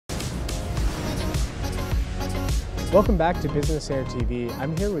Welcome back to BusinessAir TV.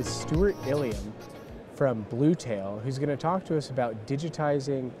 I'm here with Stuart Illian from Bluetail, who's going to talk to us about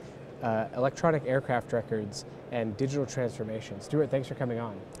digitizing electronic aircraft records and digital transformation. Stuart, thanks for coming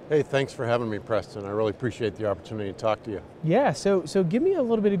on. Hey, thanks for having me, Preston. I really appreciate the opportunity to talk to you. Yeah, so give me a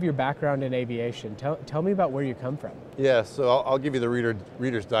little bit of your background in aviation. Tell me about where you come from. Yeah, so I'll give you the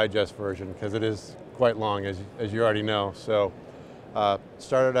Reader's Digest version because it is quite long, as you already know. So,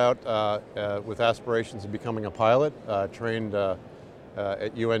 started out with aspirations of becoming a pilot, trained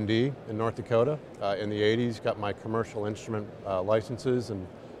at UND in North Dakota in the 80s, got my commercial instrument licenses, and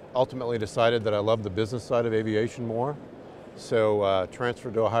ultimately decided that I loved the business side of aviation more. So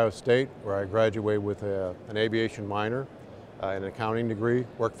transferred to Ohio State, where I graduated with an aviation minor, an accounting degree,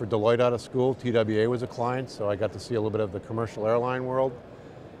 worked for Deloitte out of school. TWA was a client, so I got to see a little bit of the commercial airline world.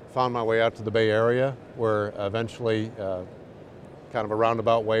 Found my way out to the Bay Area, where eventually, kind of a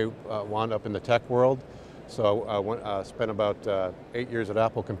roundabout way, wound up in the tech world. So I spent about 8 years at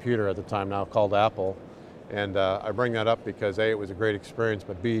Apple Computer at the time, now called Apple. And I bring that up because A, it was a great experience,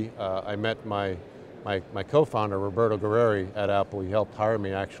 but B, I met my co-founder, Roberto Guerreri, at Apple. He helped hire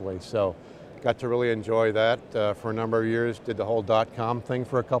me, actually. So got to really enjoy that for a number of years. Did the whole .com thing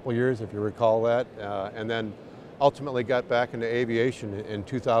for a couple years, if you recall that. And then ultimately got back into aviation in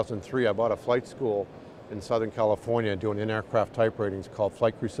 2003. I bought a flight school in Southern California doing in-aircraft type ratings called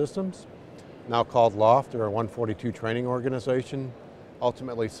Flight Crew Systems, now called Loft. They're a 142 training organization.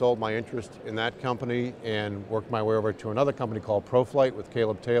 Ultimately sold my interest in that company and worked my way over to another company called ProFlight with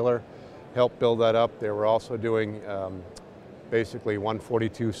Caleb Taylor. Helped build that up. They were also doing basically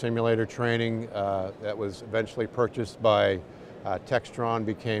 142 simulator training that was eventually purchased by Textron,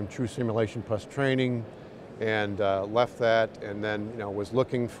 became True Simulation Plus Training, and left that, and then was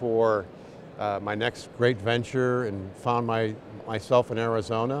looking for my next great venture and found myself in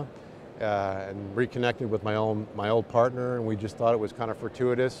Arizona. And reconnected with my old partner, and we just thought it was kind of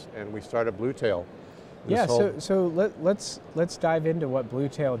fortuitous, and we started Bluetail. Yeah, so let's dive into what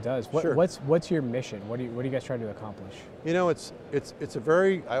Bluetail does. Sure. What's your mission? What are you guys trying to accomplish? It's a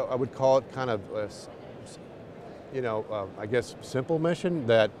very, I would call it kind of I guess simple mission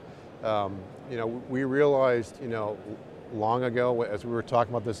that we realized long ago as we were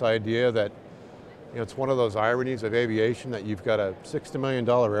talking about this idea that it's one of those ironies of aviation that you've got a $60 million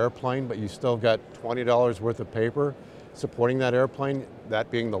airplane, but you still got $20 worth of paper supporting that airplane, that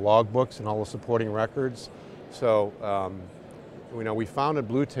being the logbooks and all the supporting records. So, we founded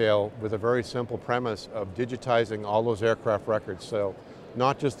Bluetail with a very simple premise of digitizing all those aircraft records. So,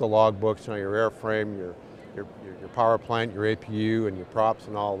 not just the logbooks, your airframe, your power plant, your APU, and your props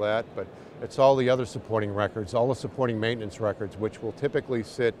and all that, but it's all the other supporting records, all the supporting maintenance records, which will typically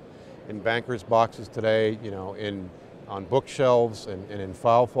sit in bankers' boxes today, on bookshelves and in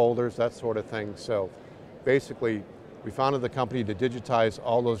file folders, that sort of thing. So basically, we founded the company to digitize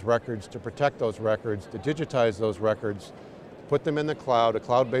all those records, to protect those records, to digitize those records, put them in the cloud, a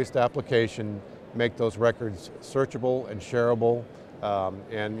cloud-based application, make those records searchable and shareable.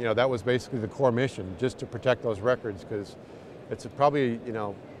 And that was basically the core mission, just to protect those records, because it's probably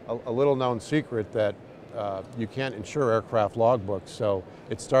a little known secret that you can't insure aircraft logbooks, so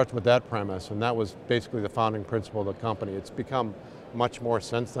it starts with that premise, and that was basically the founding principle of the company. It's become much more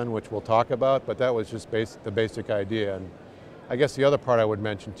since then, which we'll talk about, but that was just the basic idea. And I guess the other part I would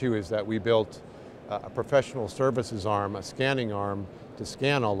mention too is that we built a professional services arm, a scanning arm, to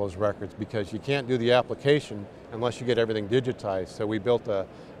scan all those records, because you can't do the application unless you get everything digitized. So we built a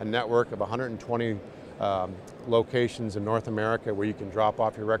network of 120 locations in North America where you can drop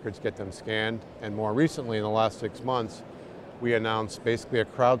off your records, get them scanned, and more recently, in the last 6 months, we announced basically a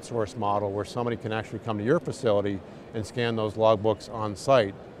crowdsource model where somebody can actually come to your facility and scan those logbooks on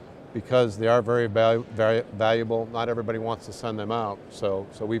site, because they are very valuable. Not everybody wants to send them out, so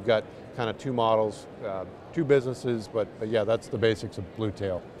we've got kind of two models, two businesses, but yeah, that's the basics of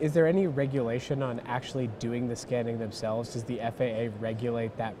Bluetail. Is there any regulation on actually doing the scanning themselves? Does the FAA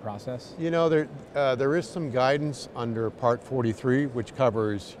regulate that process? There is some guidance under Part 43, which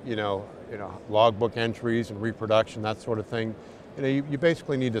covers logbook entries and reproduction, that sort of thing. You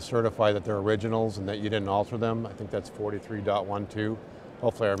basically need to certify that they're originals and that you didn't alter them. I think that's 43.12.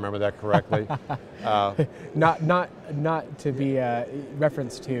 Hopefully I remember that correctly. Not to be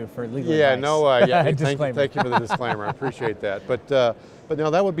referenced to for legal yeah, advice. No, yeah, thank you for the disclaimer, I appreciate that. But no,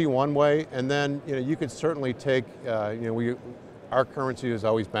 that would be one way, and then you could certainly take, our currency is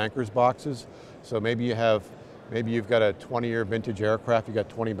always bankers' boxes, so maybe you've got a 20-year vintage aircraft, you've got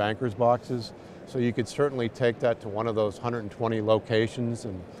 20 bankers' boxes, so you could certainly take that to one of those 120 locations,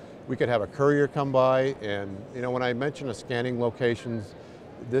 and we could have a courier come by, and when I mention a scanning locations,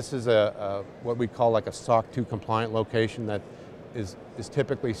 this is what we call like a SOC 2 compliant location that is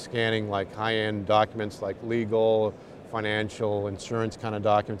typically scanning like high-end documents like legal, financial, insurance kind of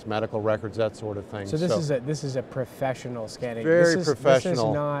documents, medical records, that sort of thing. So this is a professional scanning. Very professional. This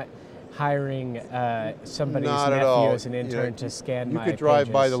is not hiring somebody's not nephew as an intern to scan my You could drive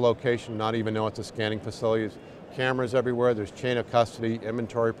pages. by the location, not even know it's a scanning facility. There's cameras everywhere, there's chain of custody,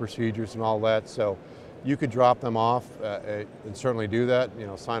 inventory procedures and all that. So you could drop them off and certainly do that,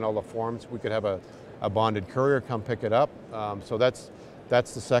 sign all the forms. We could have a bonded courier come pick it up. So that's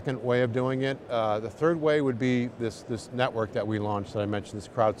the second way of doing it. The third way would be this network that we launched that I mentioned, this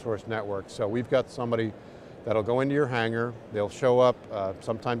crowdsourced network. So we've got somebody that'll go into your hangar, they'll show up,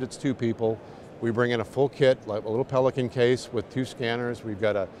 sometimes it's 2 people. We bring in a full kit, like a little Pelican case with 2 scanners. We've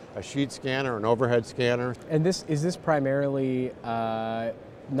got a sheet scanner, an overhead scanner. And is this primarily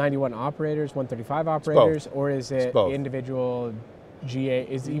 91 operators, 135 operators, or is it individual GA?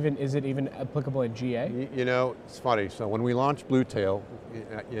 Is it even applicable in GA? It's funny. So when we launched Bluetail,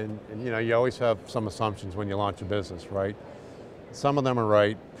 and you always have some assumptions when you launch a business, right? Some of them are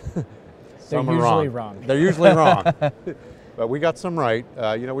right. Some They're are usually wrong. They're usually wrong. But we got some right.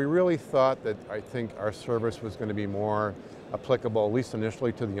 We really thought that I think our service was going to be more applicable, at least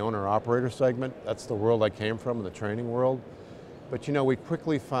initially, to the owner-operator segment. That's the world I came from, in the training world. But we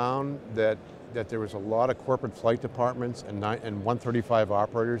quickly found that there was a lot of corporate flight departments and 135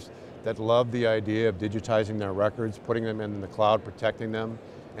 operators that loved the idea of digitizing their records, putting them in the cloud, protecting them,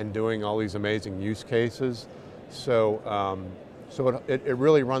 and doing all these amazing use cases. So, it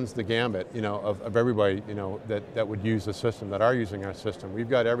really runs the gambit, of everybody, that would use the system, that are using our system. We've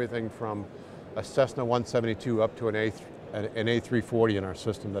got everything from a Cessna 172 up to an A340 in our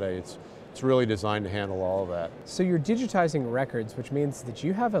system today. It's really designed to handle all of that. So you're digitizing records, which means that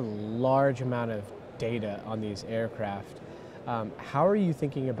you have a large amount of data on these aircraft. How are you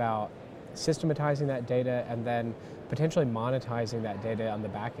thinking about systematizing that data and then potentially monetizing that data on the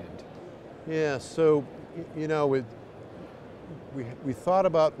back end? Yeah, so, we thought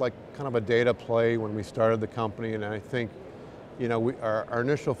about like kind of a data play when we started the company, and I think, our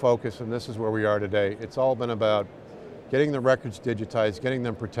initial focus, and this is where we are today, it's all been about getting the records digitized, getting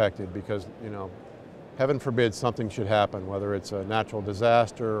them protected, because, heaven forbid something should happen, whether it's a natural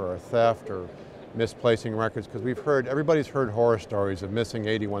disaster or a theft or misplacing records, because everybody's heard horror stories of missing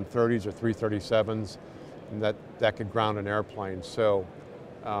 8130s or 337s, and that could ground an airplane. So,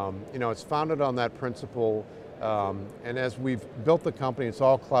 it's founded on that principle, and as we've built the company, it's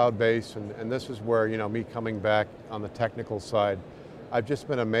all cloud-based, and this is where, me coming back on the technical side, I've just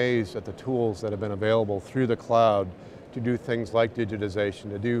been amazed at the tools that have been available through the cloud to do things like digitization,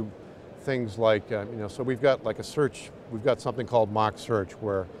 to do things like, so we've got like a search, we've got something called mock search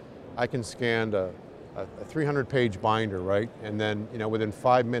where I can scan a 300-page binder, right? And then, within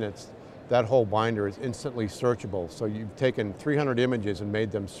 5 minutes, that whole binder is instantly searchable. So you've taken 300 images and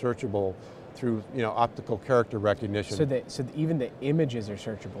made them searchable through, optical character recognition. So even the images are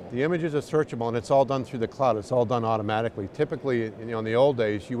searchable? The images are searchable, and it's all done through the cloud. It's all done automatically. Typically, in the old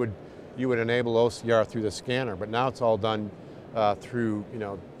days, you would enable OCR through the scanner, but now it's all done through,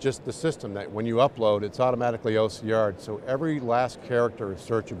 just the system that when you upload, it's automatically OCR'd. So every last character is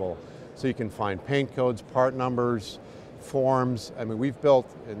searchable. So you can find paint codes, part numbers, forms. I mean, we've built,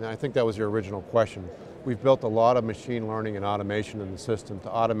 and I think that was your original question, we've built a lot of machine learning and automation in the system to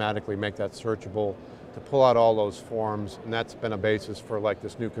automatically make that searchable, to pull out all those forms, and that's been a basis for like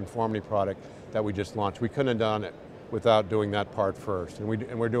this new conformity product that we just launched. We couldn't have done it without doing that part first, and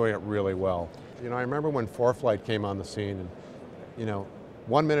we're doing it really well. I remember when ForeFlight came on the scene, and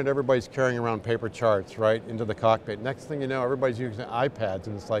 1 minute everybody's carrying around paper charts, right, into the cockpit. Next thing you know, everybody's using iPads,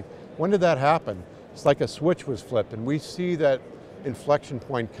 and it's like, when did that happen? It's like a switch was flipped, and we see that inflection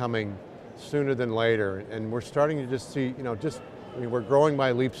point coming sooner than later, and we're starting to just see, we're growing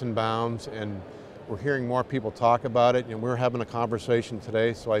by leaps and bounds, and we're hearing more people talk about it, and we're having a conversation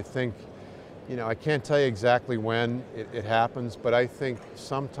today, so I think, I can't tell you exactly when it happens, but I think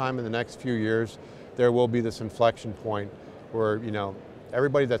sometime in the next few years, there will be this inflection point where,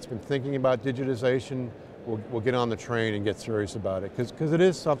 everybody that's been thinking about digitization will get on the train and get serious about it, because it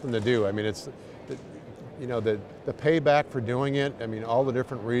is something to do. I mean, it's, the payback for doing it, I mean, all the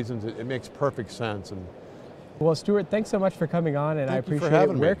different reasons, it makes perfect sense. And well, Stuart, thanks so much for coming on, and I appreciate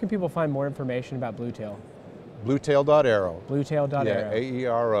it. Where can people find more information about Bluetail? Bluetail.aero. Bluetail.aero. Yeah,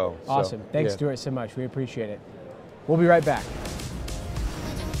 AERO. Awesome. Thanks, Stuart, so much. We appreciate it. We'll be right back.